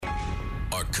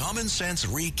A common sense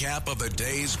recap of the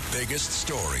day's biggest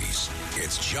stories.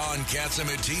 It's John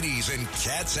Catsimatidis and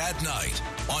Cats at Night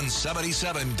on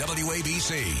 77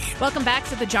 WABC. Welcome back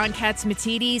to the John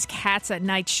Catsimatidis Cats at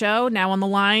Night show. Now on the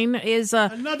line is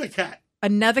another cat.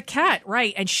 Another cat,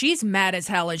 right. And she's mad as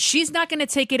hell. And she's not going to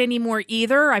take it anymore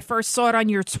either. I first saw it on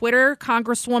your Twitter.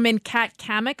 Congresswoman Kat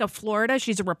Cammack of Florida.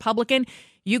 She's a Republican.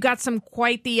 You got some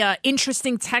quite the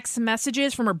interesting text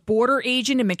messages from her border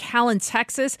agent in McAllen,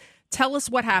 Texas. Tell us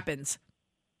what happens.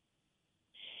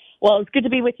 Well, it's good to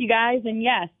be with you guys. And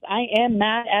yes, I am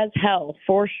mad as hell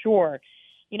for sure.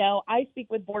 You know, I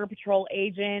speak with Border Patrol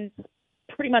agents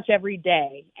pretty much every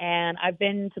day. And I've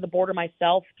been to the border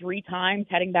myself 3 times,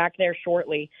 heading back there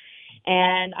shortly.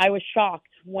 And I was shocked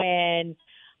when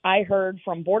I heard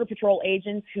from Border Patrol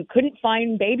agents who couldn't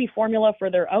find baby formula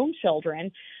for their own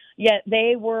children, yet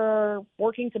they were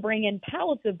working to bring in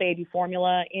pallets of baby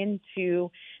formula into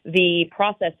the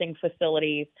processing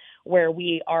facilities where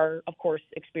we are, of course,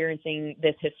 experiencing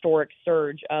this historic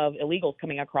surge of illegals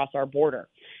coming across our border.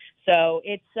 So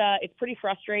it's pretty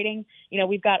frustrating. You know,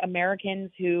 we've got Americans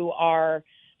who are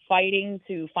fighting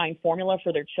to find formula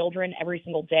for their children every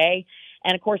single day.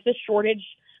 And, of course, this shortage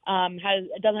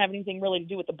doesn't have anything really to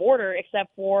do with the border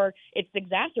except for it's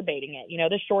exacerbating it. You know,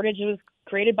 this shortage was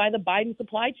created by the Biden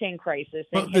supply chain crisis.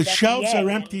 Well, the shelves are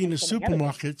empty in the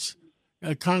supermarkets.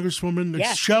 Congresswoman, the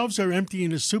shelves are empty in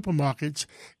the supermarkets,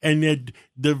 and they're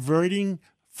diverting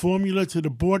formula to the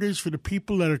borders for the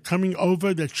people that are coming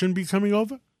over that shouldn't be coming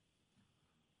over?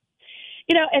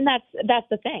 You know, and that's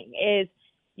the thing is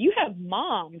you have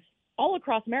moms all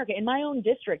across America. In my own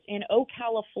district in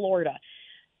Ocala, Florida,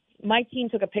 my team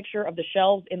took a picture of the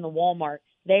shelves in the Walmart.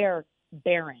 They are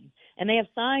barren. And they have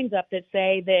signs up that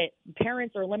say that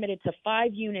parents are limited to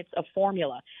 5 units of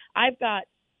formula. I've got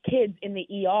kids in the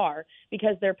ER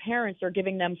because their parents are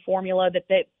giving them formula that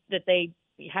they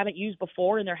haven't used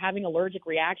before and they're having allergic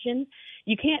reactions.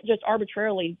 You can't just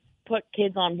arbitrarily put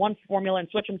kids on one formula and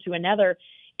switch them to another.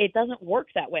 It doesn't work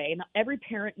that way. And every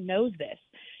parent knows this.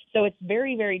 So it's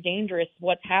very, very dangerous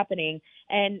what's happening.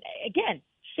 And again,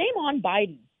 shame on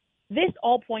Biden. This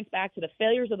all points back to the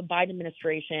failures of the Biden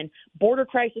administration, border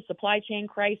crisis, supply chain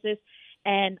crisis.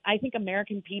 And I think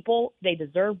American people, they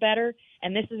deserve better.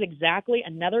 And this is exactly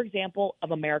another example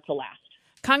of America last.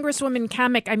 Congresswoman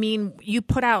Cammack, I mean, you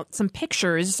put out some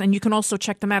pictures, and you can also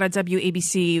check them out at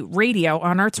WABC Radio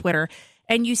on our Twitter.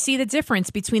 And you see the difference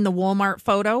between the Walmart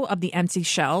photo of the empty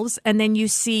shelves, and then you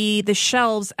see the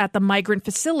shelves at the migrant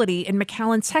facility in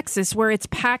McAllen, Texas, where it's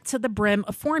packed to the brim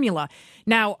of formula.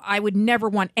 Now, I would never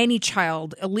want any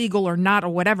child, illegal or not or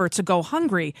whatever, to go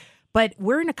hungry. But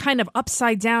we're in a kind of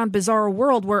upside-down, bizarre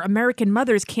world where American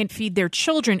mothers can't feed their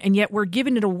children, and yet we're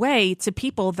giving it away to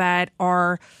people that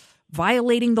are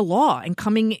violating the law and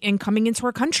coming into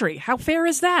our country. How fair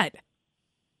is that?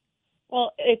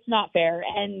 Well, it's not fair.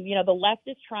 And, you know, the left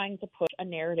is trying to push a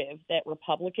narrative that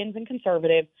Republicans and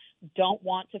conservatives don't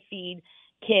want to feed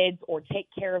kids or take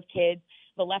care of kids.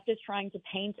 The left is trying to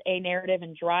paint a narrative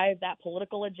and drive that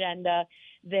political agenda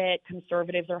that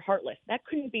conservatives are heartless. That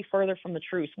couldn't be further from the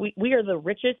truth. We are the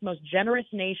richest, most generous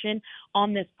nation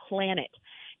on this planet.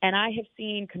 And I have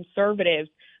seen conservatives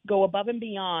go above and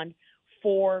beyond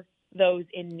for those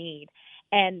in need.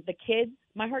 And the kids,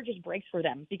 my heart just breaks for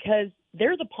them because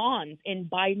they're the pawns in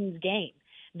Biden's game.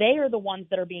 They are the ones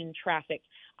that are being trafficked.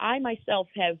 I myself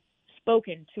have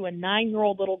spoken to a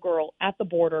 9-year-old little girl at the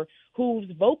border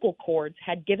whose vocal cords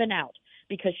had given out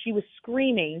because she was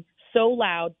screaming so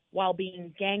loud while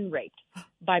being gang raped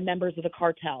by members of the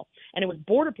cartel. And it was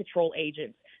Border Patrol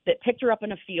agents that picked her up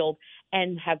in a field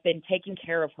and have been taking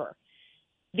care of her.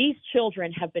 These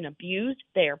children have been abused.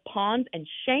 They are pawns, and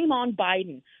shame on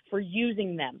Biden for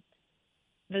using them.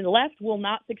 The left will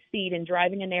not succeed in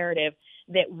driving a narrative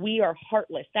that we are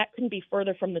heartless. That couldn't be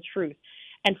further from the truth.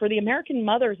 And for the American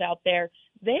mothers out there,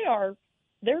 their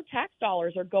tax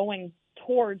dollars are going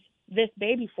towards this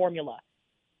baby formula.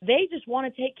 They just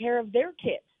want to take care of their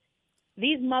kids.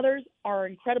 These mothers are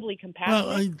incredibly compassionate.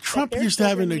 Well, Trump used to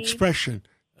have an expression,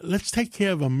 let's take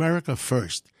care of America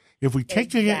first. If we take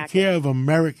care of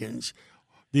Americans,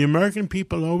 the American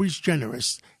people are always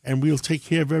generous, and we'll take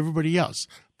care of everybody else.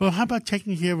 But how about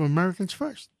taking care of Americans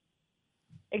first?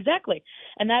 Exactly.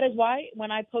 And that is why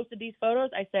when I posted these photos,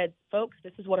 I said, folks,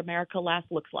 this is what America last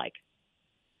looks like.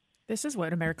 This is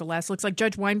what America last looks like.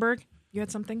 Judge Weinberg, you had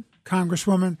something?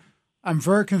 Congresswoman, I'm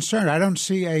very concerned. I don't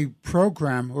see a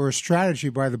program or a strategy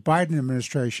by the Biden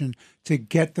administration to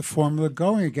get the formula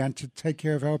going again to take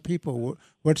care of our people.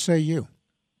 What say you?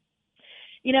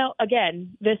 You know,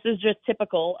 again, this is just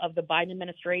typical of the Biden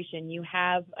administration. You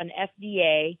have an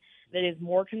FDA that is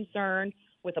more concerned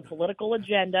with a political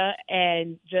agenda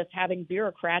and just having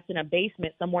bureaucrats in a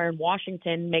basement somewhere in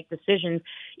Washington make decisions,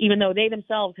 even though they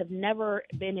themselves have never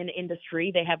been in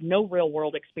industry. They have no real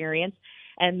world experience,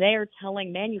 and they're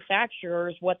telling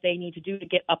manufacturers what they need to do to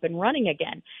get up and running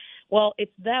again. Well,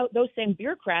 it's those same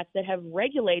bureaucrats that have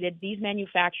regulated these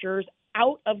manufacturers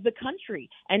out of the country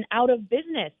and out of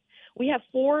business. We have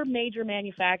 4 major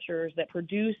manufacturers that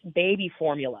produce baby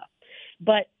formula,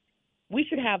 but we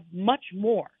should have much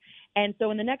more. And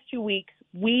so in the next 2 weeks,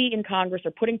 we in Congress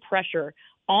are putting pressure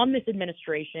on this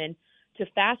administration to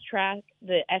fast track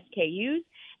the SKUs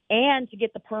and to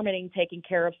get the permitting taken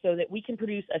care of so that we can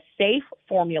produce a safe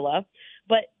formula,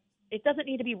 but it doesn't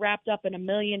need to be wrapped up in a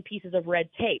million pieces of red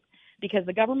tape, because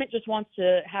the government just wants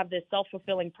to have this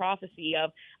self-fulfilling prophecy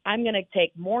of, I'm going to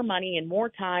take more money and more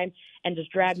time and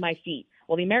just drag my feet.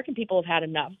 Well, the American people have had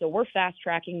enough, so we're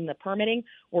fast-tracking the permitting.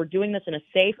 We're doing this in a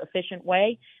safe, efficient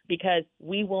way because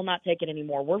we will not take it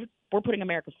anymore. We're putting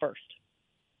America first.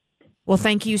 Well,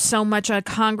 thank you so much,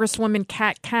 Congresswoman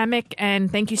Kat Cammack,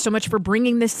 and thank you so much for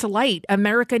bringing this to light.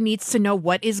 America needs to know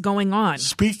what is going on.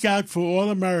 Speak out for all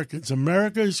Americans.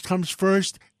 America comes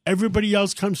first. Everybody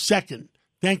else comes second.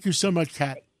 Thank you so much,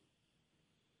 Kat.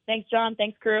 Thanks, John.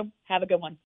 Thanks, crew. Have a good one.